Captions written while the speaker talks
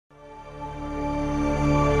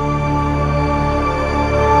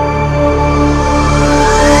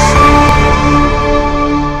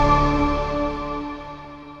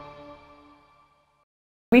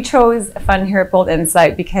we chose fun here at Bold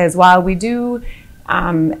Insight because while we do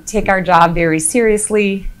take our job very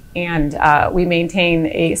seriously and we maintain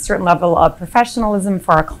a certain level of professionalism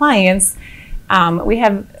for our clients, we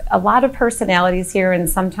have a lot of personalities here, and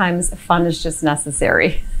sometimes fun is just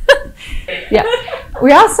necessary. Yeah.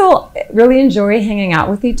 We also really enjoy hanging out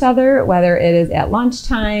with each other, whether it is at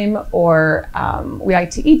lunchtime or we like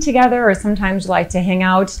to eat together, or sometimes we like to hang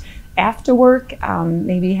out after work,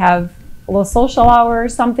 maybe have a little social hour or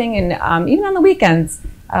something, and even on the weekends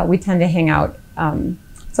we tend to hang out.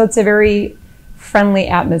 So it's a very friendly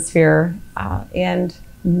atmosphere and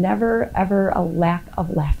never ever a lack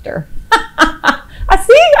of laughter.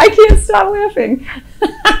 See, I can't stop laughing.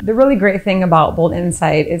 The really great thing about Bold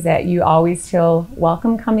Insight is that you always feel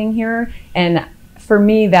welcome coming here, and for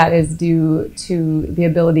me that is due to the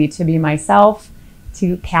ability to be myself,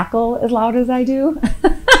 to cackle as loud as I do.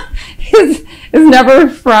 is never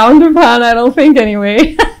frowned upon, I don't think,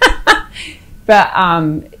 anyway. But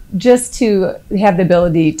just to have the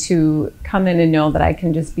ability to come in and know that I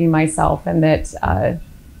can just be myself, and that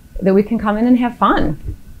that we can come in and have fun.